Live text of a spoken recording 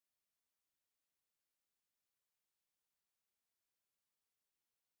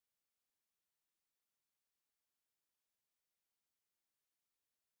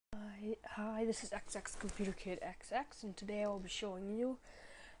Hi, this is XX Computer Kid XX, and today I will be showing you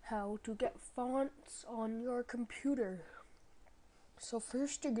how to get fonts on your computer. So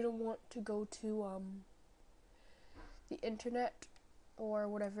first you're going to want to go to the internet or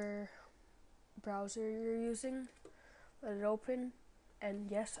whatever browser you're using. Let it open, and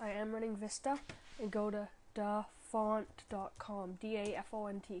yes, I am running Vista, and go to dafont.com,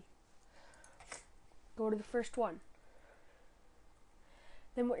 DAFONT. Go to the first one.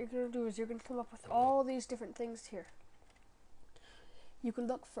 Then what you're going to do is you're going to come up with all these different things here. You can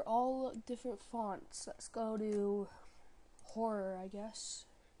look for all different fonts. Let's go to horror, I guess.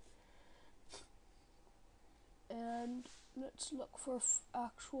 And let's look for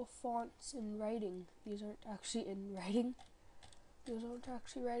actual fonts in writing. These aren't actually in writing. These aren't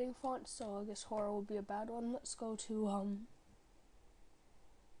actually writing fonts, so I guess horror will be a bad one. Let's go to, I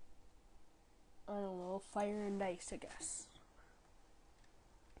don't know, fire and ice, I guess.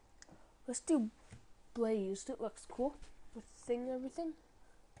 Let's do Blazed. It looks cool with the thing and everything.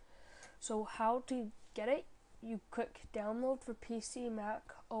 So how to get it? You click download for PC, Mac,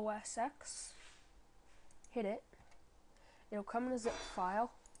 OS X. Hit it. It'll come in a zip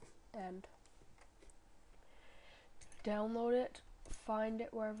file and download it. Find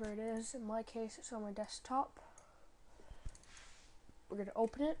it wherever it is. In my case, it's on my desktop. We're gonna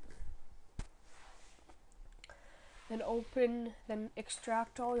open it. Then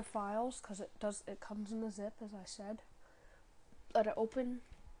extract all your files, because it comes in a zip, as I said. Let it open.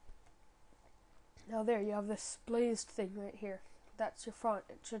 Now there, you have this Blazed thing right here. That's your font.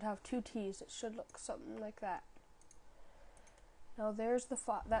 It should have 2 T's. It should look something like that. Now there's the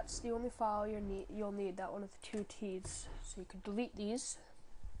file. That's the only file you'll need, that one with the 2 T's. So you can delete these.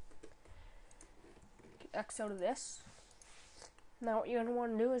 X out of this. Now what you're going to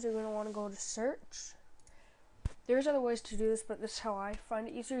want to do is you're going to want to go to search. There's other ways to do this, but this is how I find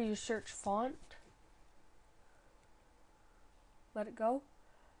it easier. You search font. Let it go.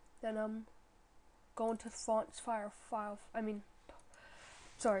 Then go into fonts file.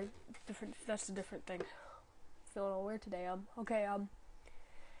 Sorry, different. That's a different thing. Feeling all weird today.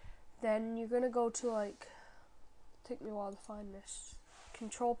 Then you're gonna go to take me a while to find this.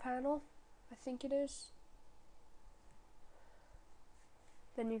 Control panel, I think it is.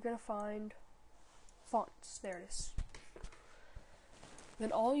 Then you're gonna find fonts. There it is.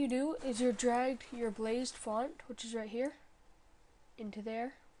 Then all you do is you drag your Blazed font, which is right here, into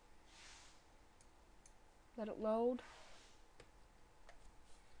there. Let it load.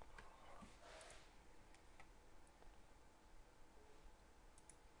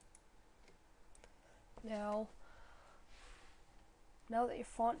 Now that your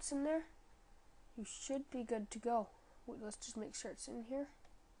font's in there, you should be good to go. Wait, let's just make sure it's in here.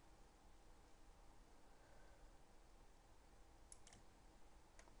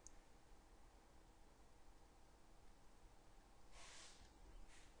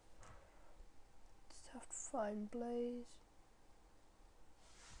 Just have to find Blaze.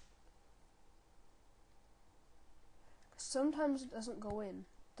 Sometimes it doesn't go in.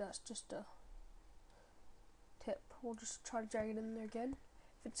 That's just a tip. We'll just try to drag it in there again.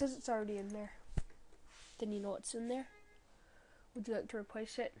 If it says it's already in there, then you know it's in there. Would you like to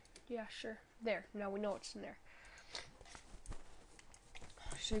replace it? Yeah, sure. There, now we know it's in there.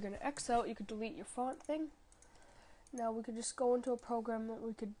 So you're going to X out. You could delete your font thing. Now we could just go into a program that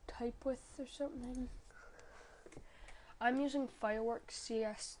we could type with or something. I'm using Fireworks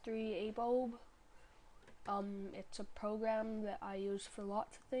CS3 ABob. It's a program that I use for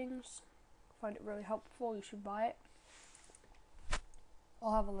lots of things. Find it really helpful. You should buy it.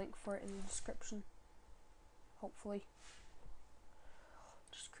 I'll have a link for it in the description, hopefully.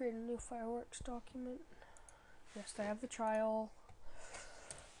 Just create a new Fireworks document. Yes, I have the trial.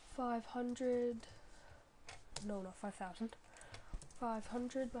 500. No, not 5,000.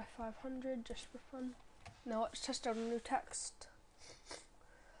 500 by 500, just for fun. Now let's test out a new text.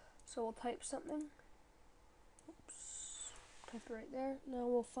 So we'll type something. Type it right there. Now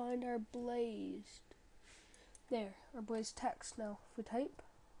we'll find our Blazed. There, our Blazed text. Now, if we type,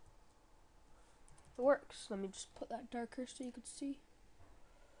 it works. Let me just put that darker so you can see.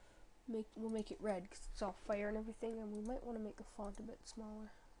 We'll make it red because it's all fire and everything, and we might want to make the font a bit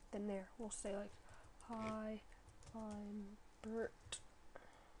smaller. Then there, we'll say hi, I'm Bert.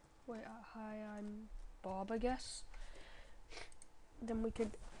 Wait, hi, I'm Bob, I guess. Then we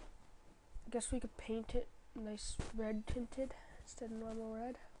could paint it nice red tinted instead of normal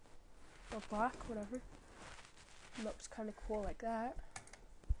red or black, whatever. It looks kind of cool like that.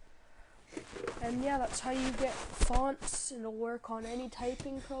 And yeah, that's how you get fonts. It'll work on any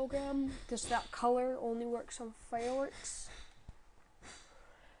typing program. Just that color only works on Fireworks.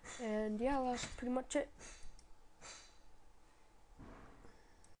 And And yeah, that's pretty much it.